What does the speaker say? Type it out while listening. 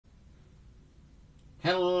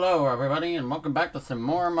Hello everybody and welcome back to some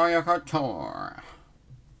more Mario Kart Tour.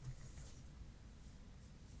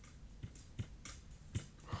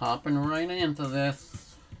 Hopping right into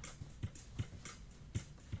this.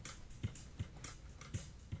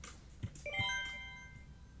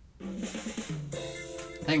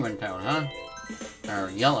 Penguin Toad, huh? Or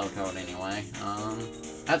Yellow Toad anyway.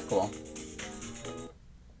 That's cool.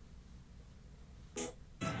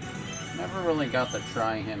 Never really got to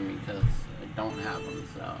try him because I don't have him,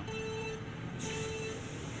 so.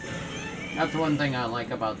 That's one thing I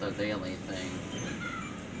like about the daily thing.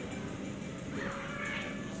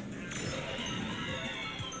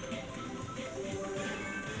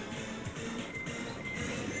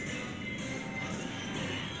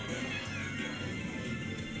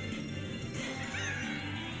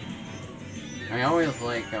 I always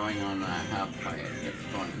like going on that half pipe, it's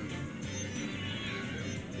fun.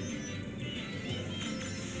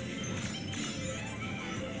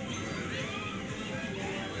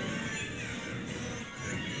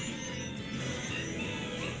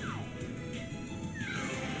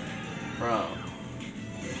 Bro.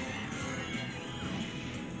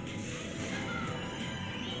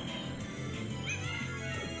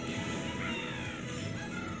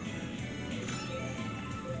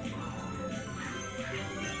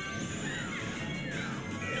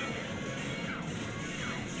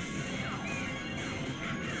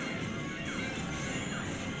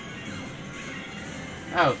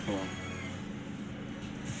 That was cool.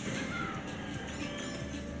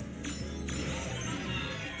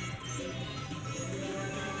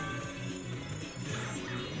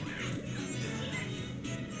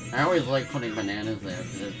 I always like putting bananas there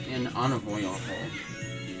because it's unavoidable.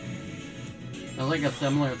 There's like a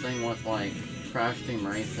similar thing with like Crash Team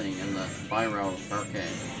Racing in the Spiral Circuit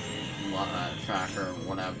track or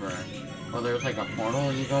whatever. Where there's like a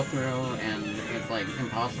portal you go through and it's like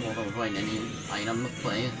impossible to avoid any items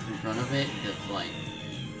placed in front of it. Just like,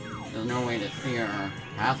 there's no way to steer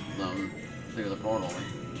past them through the portal.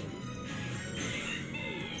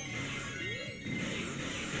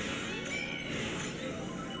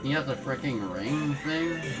 He has a freaking ring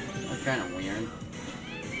thing? That's kind of weird.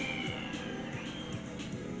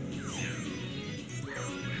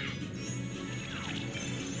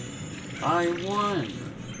 I won!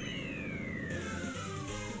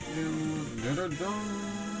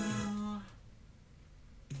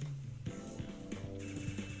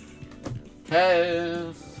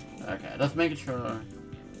 Test! Okay, let's make sure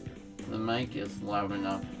the mic is loud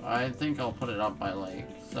enough. I think I'll put it up by like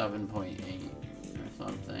 7.8 or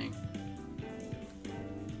something.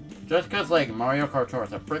 Just cause like Mario Kart Tour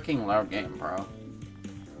is a freaking loud game, bro.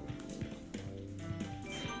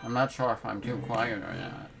 I'm not sure if I'm too quiet or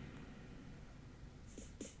not.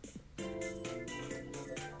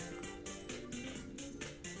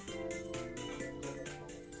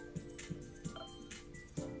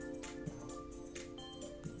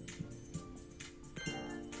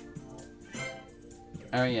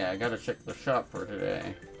 Oh yeah, I gotta check the shop for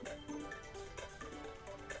today.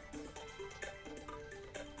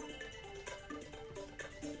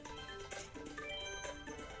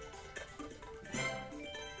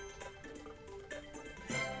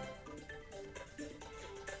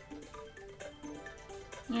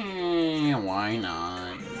 Why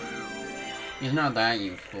not? He's not that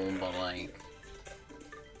useful, but like,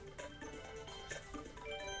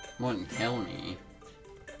 wouldn't kill me.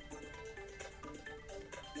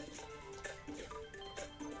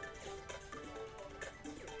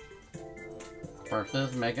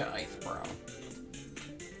 Versus Mega Ice Bro.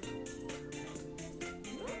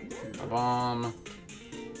 Bob-omb,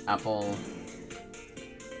 Apple,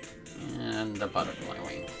 and the Butterfly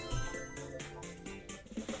Wings.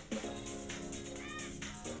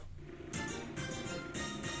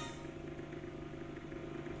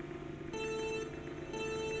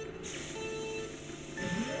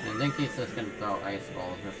 I think he's just gonna throw ice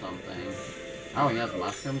balls or something. Oh, he has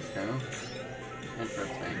mushrooms too?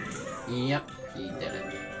 Interesting. Yep, he did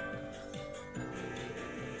it.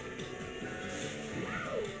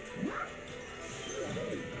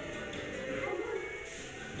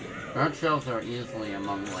 Art shells are easily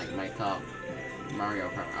among like my top Mario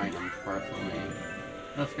Kart items personally.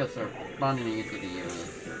 Just because they're fun and easy to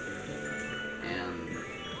use. And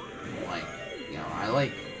like, you know, I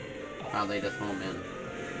like how they just home in.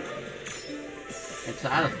 It's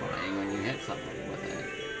satisfying when you hit something with it.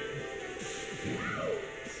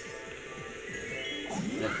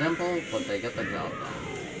 They're simple, but they get the job done.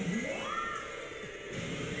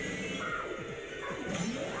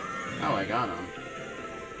 Oh, I got him.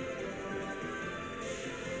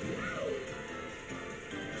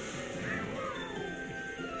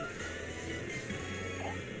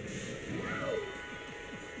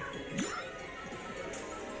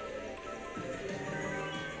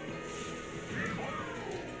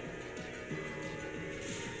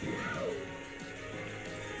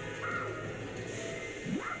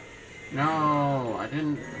 No, I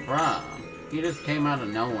didn't... Bruh. He just came out of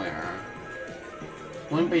nowhere.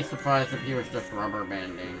 Wouldn't be surprised if he was just rubber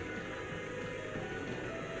banding.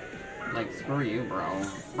 Like, screw you, bro.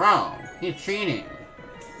 Bro! He's cheating!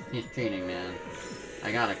 He's cheating, man.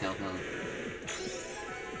 I gotta kill him.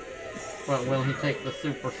 But will he take the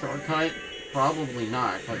super shortcut? Probably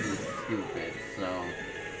not, because he's stupid, so...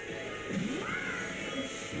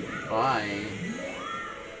 Bye.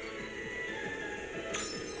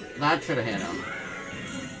 That should've hit him.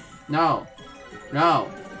 No!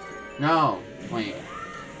 No! No! Wait.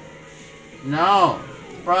 No!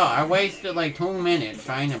 Bro, I wasted like 2 minutes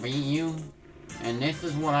trying to beat you, and this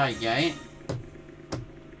is what I get?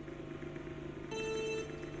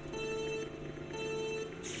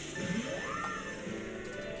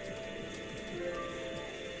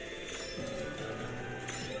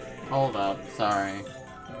 Hold up, sorry.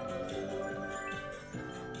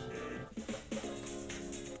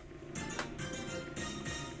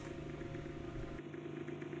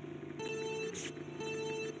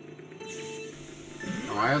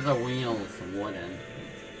 Why are the wheels wooden?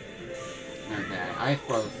 Okay, I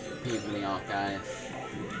suppose peeved me off, guys.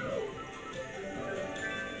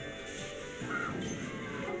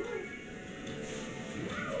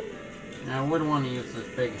 Now, I would want to use this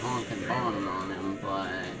big honking bomb on him, but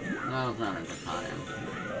that was not a good time.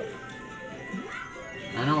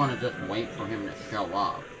 I don't want to just wait for him to show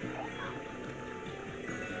up.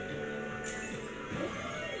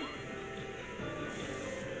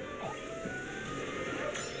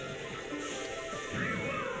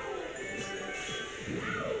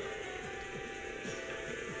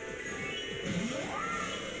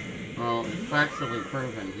 Well, it's factually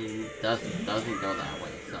proven he doesn't go that way,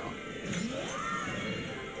 so...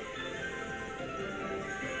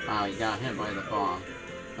 Oh, he got hit by the bomb.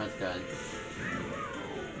 That's good.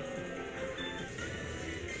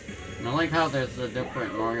 And I like how there's the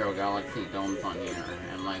different Mario Galaxy domes on here,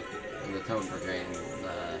 and like, the Toad Brigade,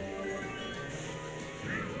 the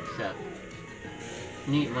ship.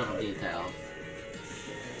 Neat little details.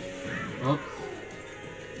 Oops.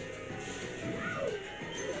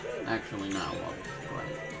 Actually, not whoops, but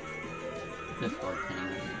Discord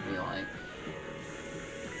things we like.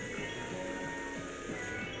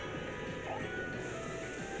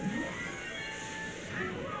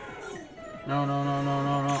 No, no, no, no,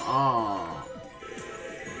 no, no. Aww.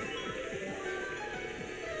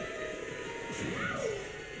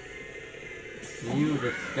 You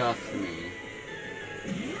disgust me.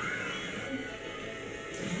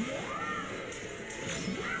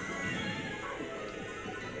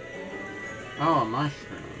 Oh, a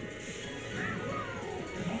mushroom.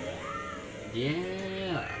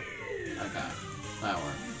 Yeah. Okay, that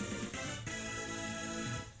works.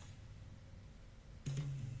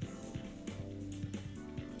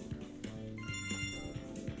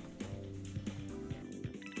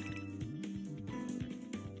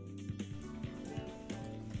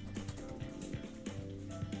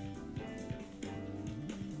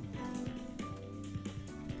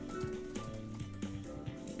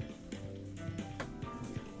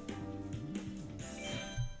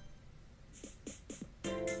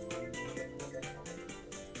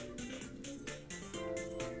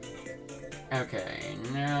 Okay,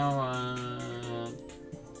 now, I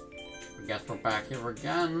guess we're back here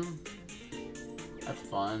again. That's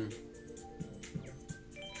fun.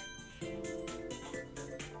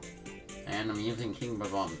 And I'm using King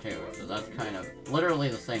Bob-omb too, so that's kind of literally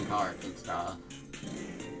the same cards and stuff.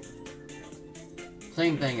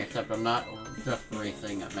 Same thing, except I'm not just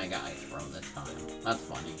racing at Mega Ice Bro this time. That's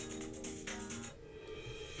funny.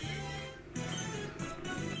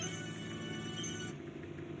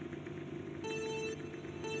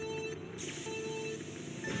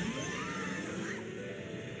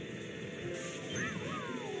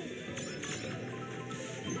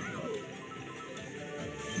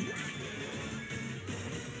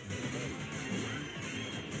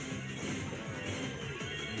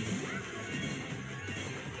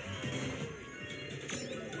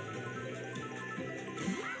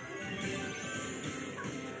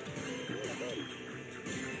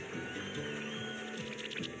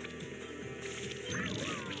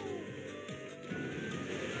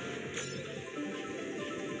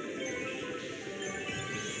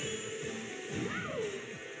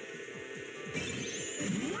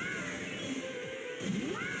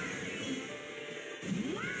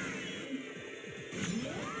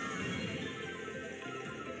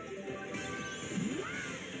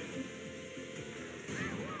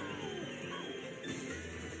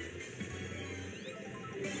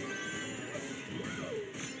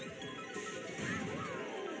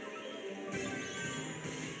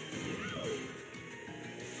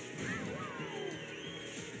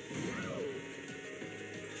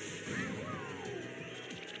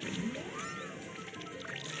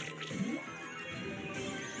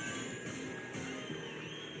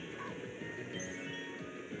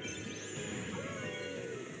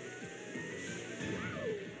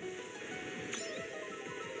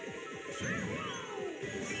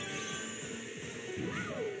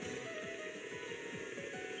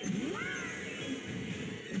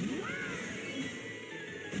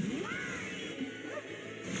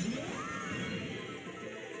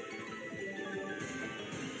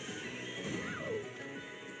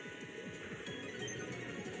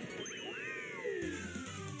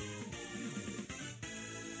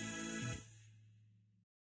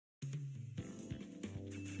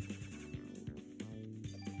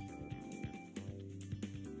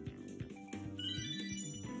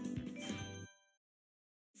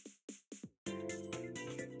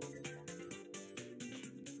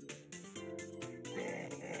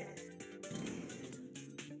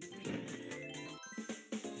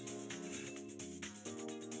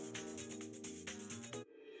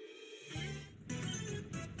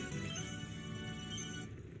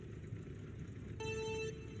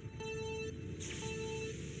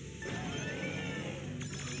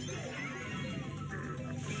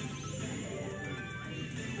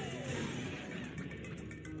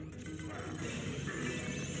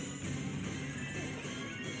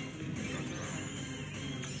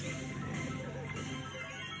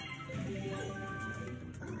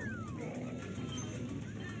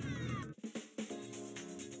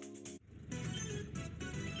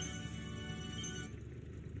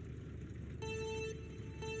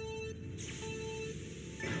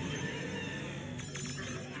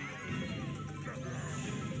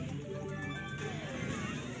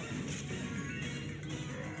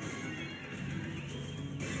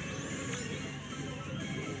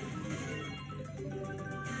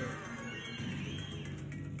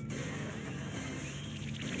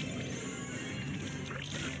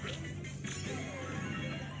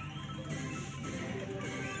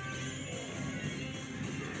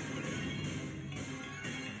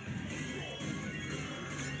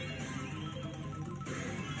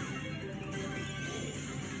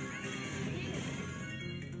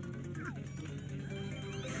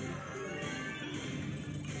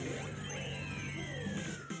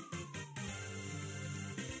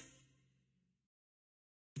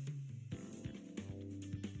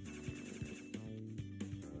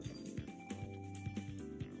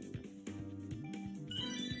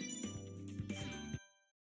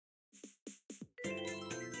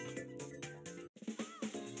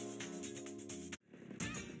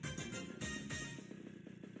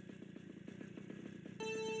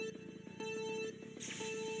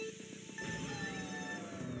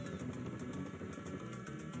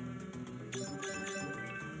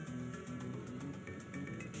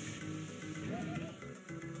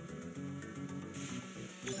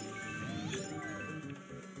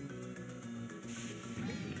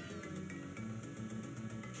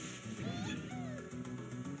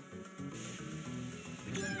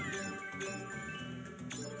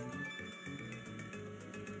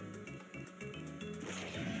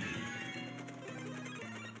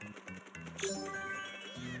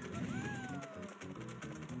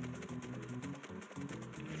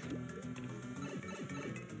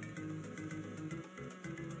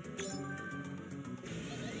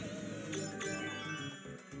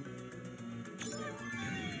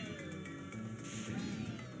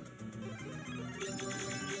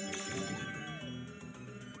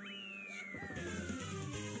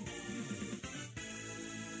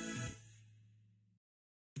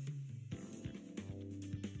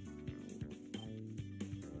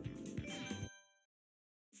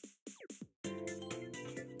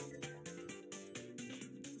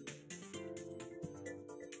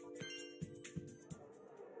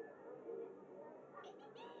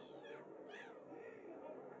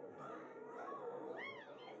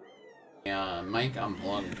 Mic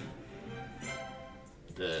unplugged.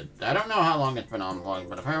 I don't know how long it's been unplugged,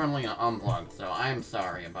 but apparently unplugged, so I'm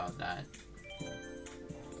sorry about that.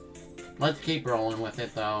 Let's keep rolling with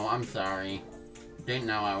it, though. I'm sorry. Didn't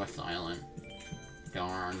know I was silent.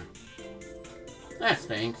 Darn. That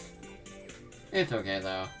stinks. It's okay,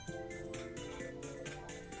 though.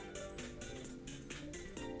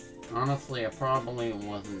 Honestly, it probably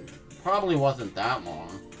wasn't that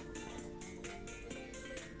long.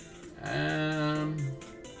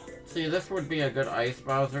 See, this would be a good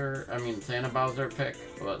Santa Bowser pick,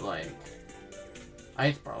 but, like,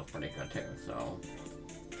 Ice Bow's pretty good, too, so...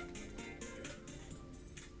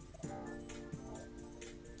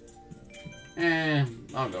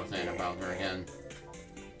 I'll go Santa Bowser again.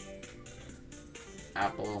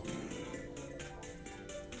 Apple.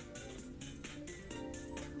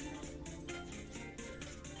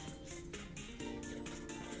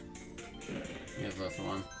 Here's this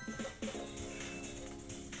one.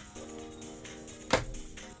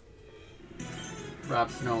 Frap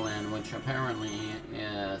Snowland, which apparently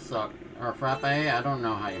sucked, or Frappe, I don't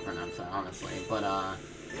know how you pronounce it, honestly, but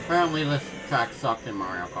apparently this track sucked in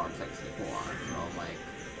Mario Kart 64, so like,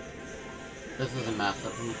 this is a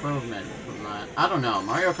massive improvement from that. I don't know,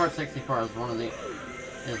 Mario Kart 64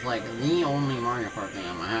 is like the only Mario Kart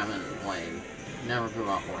game I haven't played, never grew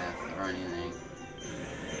up with, or anything.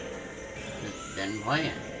 Just didn't play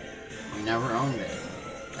it. We never owned it.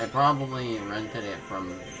 I probably rented it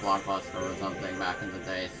from Blockbuster or something back in the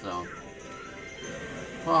day, so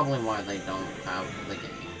probably why they don't have the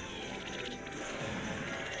game.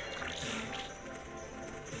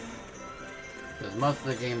 Because most of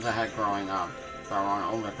the games I had growing up that were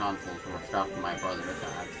on older consoles were stuff my brother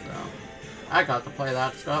had, so I got to play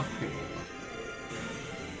that stuff too.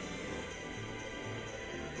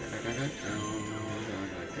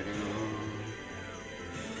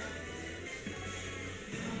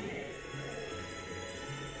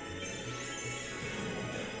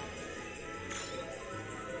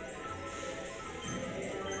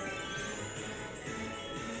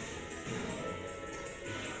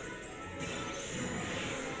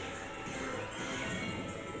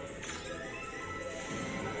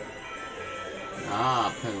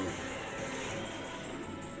 Ah, poo.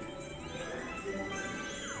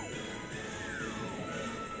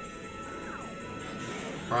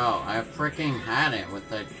 Bro, I freaking had it with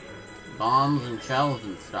the bombs and shells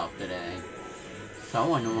and stuff today.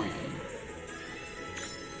 So annoying.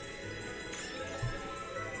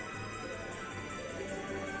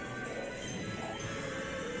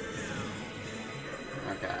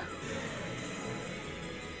 Okay.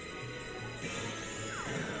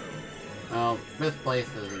 Well, this place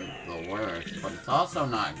isn't the worst, but it's also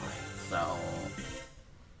not great, so...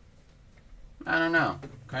 I don't know.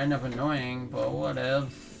 Kind of annoying, but what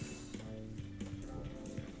if?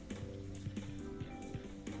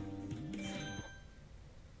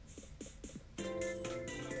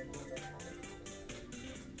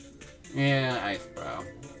 Yeah, Ice Bro.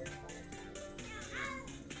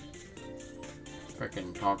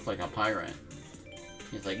 Frickin' talks like a pirate.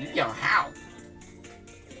 He's like, yo, how?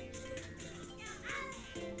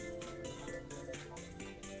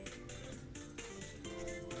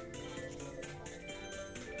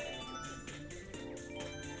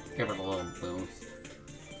 Give it a little boost.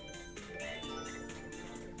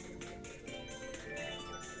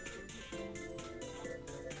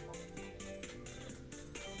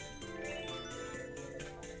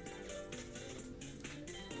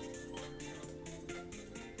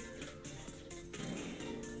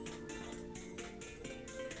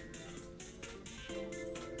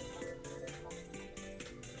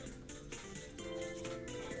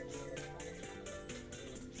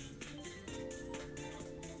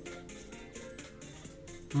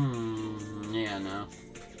 Yeah, no.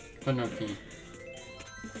 But no key.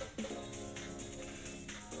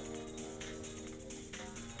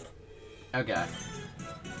 Okay.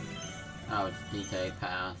 Oh, it's DK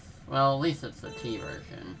Pass. Well, at least it's the T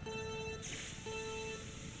version.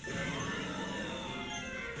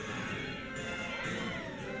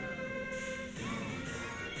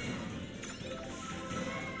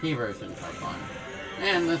 T versions are fun.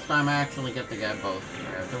 And this time I actually get to get both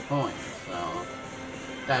pairs of coins, so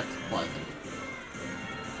that's pleasant.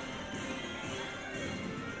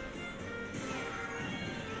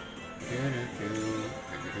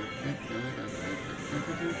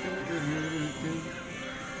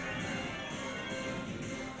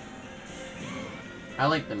 I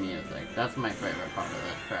like the music. That's my favorite part of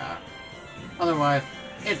this track. Otherwise,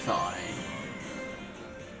 it's alright.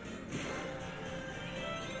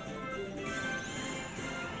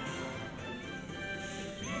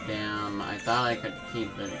 Damn, I thought I could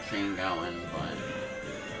keep the chain going, but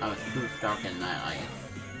I was too stuck in that ice.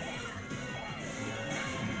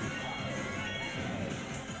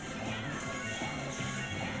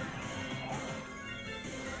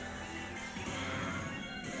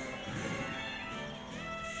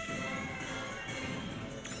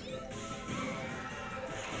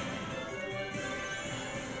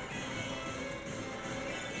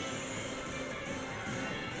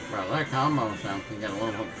 Bro, that combo sound can get a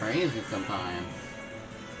little bit crazy sometimes.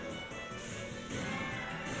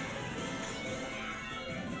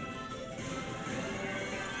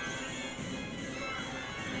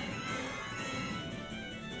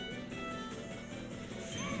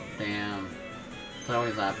 Damn. It's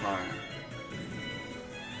always that part.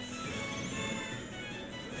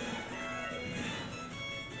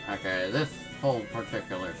 Okay, this whole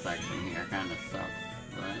particular section here kinda sucks,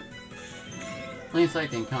 but at least I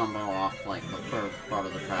can combo off, like, the first part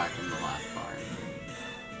of the track and the last part.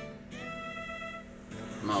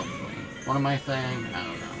 Mostly. What am I saying? I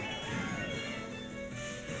don't know.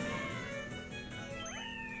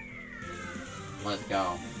 Let's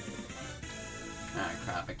go. Ah,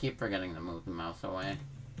 crap. I keep forgetting to move the mouse away.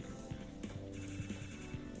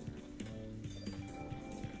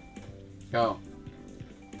 Go.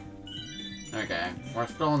 Okay. We're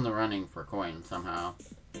still in the running for coins somehow.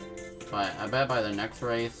 But I bet by the next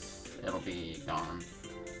race, it'll be gone.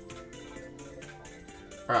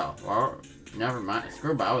 Bro, well, never mind.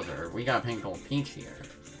 Screw Bowser. We got Pink Gold Peach here.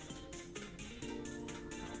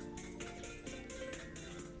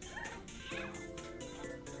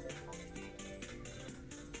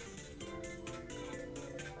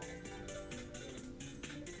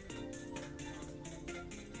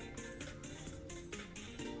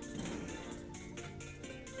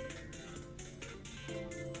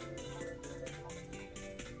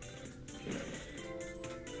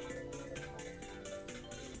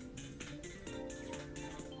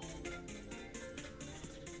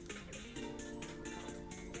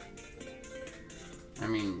 I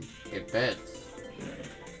mean, it fits.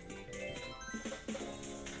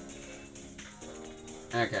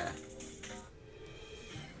 Okay.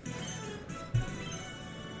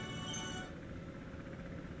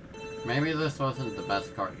 Maybe this wasn't the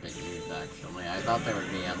best card to use, actually. I thought there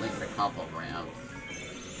would be at least a couple ramps.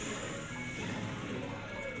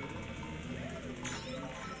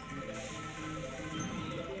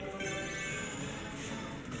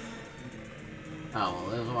 Oh, well,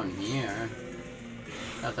 there's one here.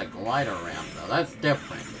 That's a glider ramp, though. That's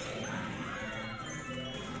different.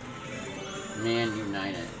 Man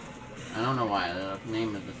United. I don't know why. The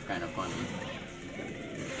name is just kind of funny.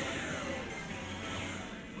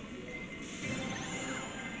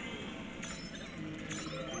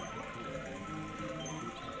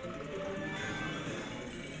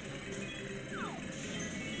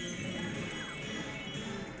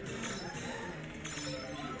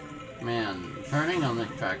 Man, turning on this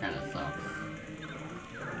track kind of sucks.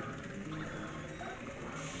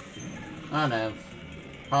 Whatever.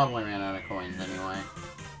 Probably ran out of coins anyway.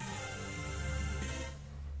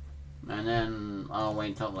 And then I'll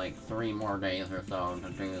wait till like 3 more days or so to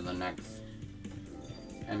do the next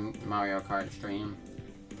Mario Kart stream.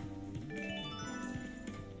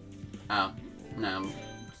 Oh, no.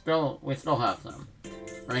 We still have some.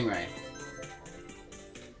 Ring race.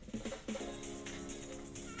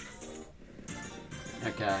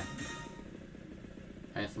 Okay.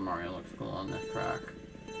 Hey, some Mario looks cool on this track.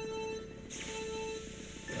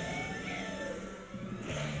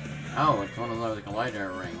 Oh, it's one of those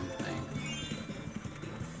glider ring things.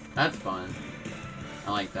 That's fun.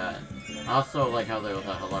 I like that. I also like how there was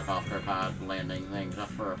a helicopter pad landing thing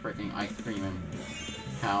just for a freaking ice cream and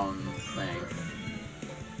town thing.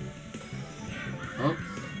 Oops.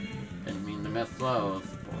 Didn't mean to miss those,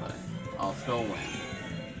 but I'll still win.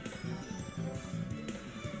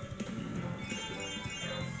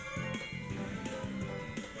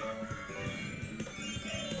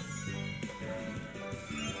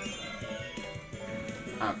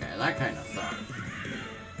 that kind of sucks.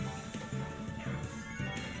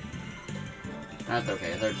 That's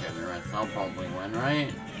okay, they're generous. I'll probably win,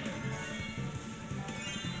 right?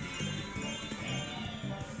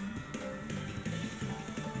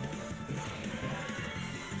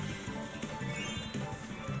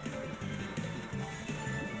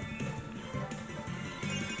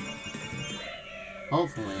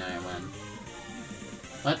 Hopefully I win.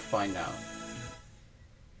 Let's find out.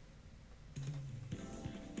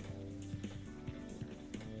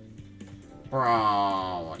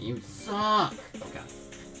 Bro, you suck! Okay.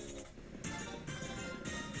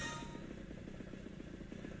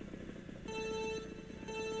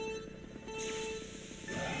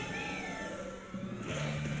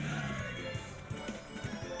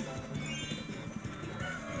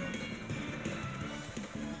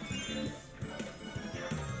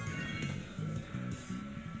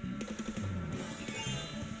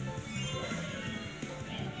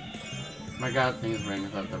 I got these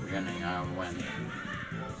rings at the beginning, I'll win.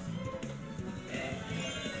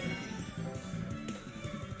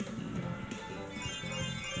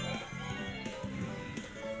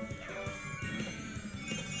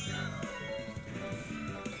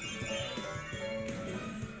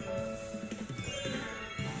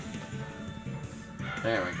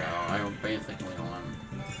 There we go, I basically won.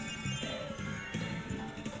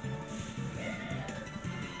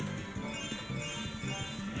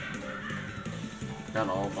 Got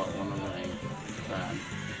all but one of the things. Sad.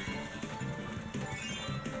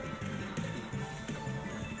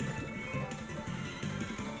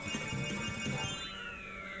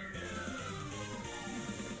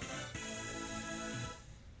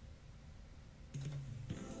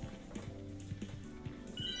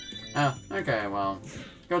 Oh, okay, well,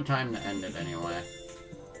 good time to end it anyway.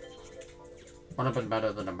 Would have been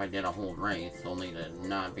better than if I did a whole race, only to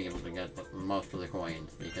not be able to get most of the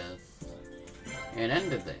coins, because it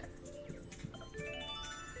ended there.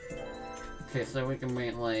 Okay, so we can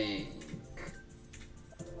wait, like...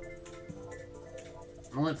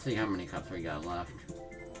 Well, let's see how many cups we got left.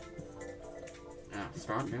 Oh,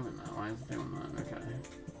 stop doing that. Why is it doing that? Okay.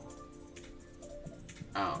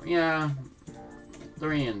 Oh, yeah.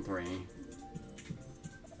 3 and 3.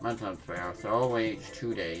 That sounds fair. So I'll wait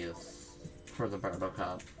 2 days for the Battle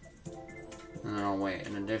Cup. And then I'll wait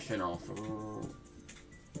an additional...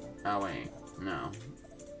 Oh, wait. No.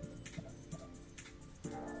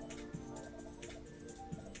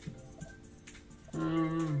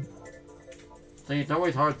 See, it's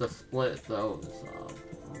always hard to split those up,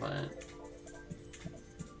 but...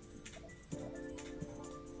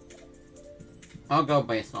 I'll go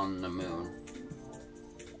based on the moon.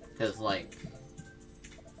 Because, like...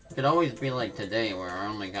 It could always be like today, where I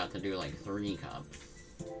only got to do, like, 3 cups.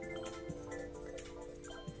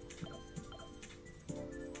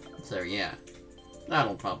 So, yeah.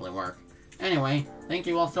 That'll probably work. Anyway, thank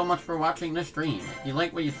you all so much for watching this stream. If you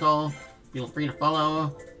like what you saw, feel free to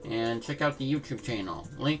follow and check out the YouTube channel.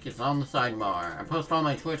 Link is on the sidebar. I post all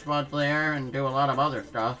my Twitch VODs there and do a lot of other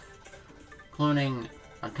stuff, including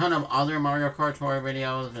a ton of other Mario Kart Tour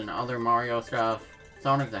videos and other Mario stuff.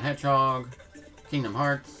 Sonic the Hedgehog, Kingdom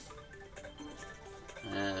Hearts,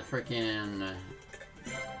 freaking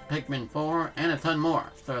Pikmin 4, and a ton more.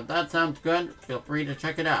 So if that sounds good, feel free to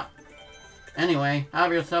check it out. Anyway,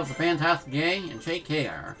 have yourselves a fantastic day, and take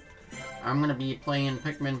care. I'm gonna be playing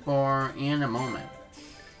Pikmin 4 in a moment.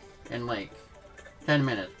 In like 10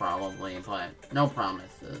 minutes probably, but no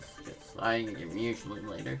promises, because I am usually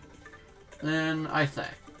later than I say.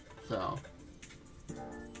 So,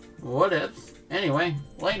 what ifs? Anyway,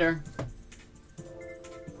 later.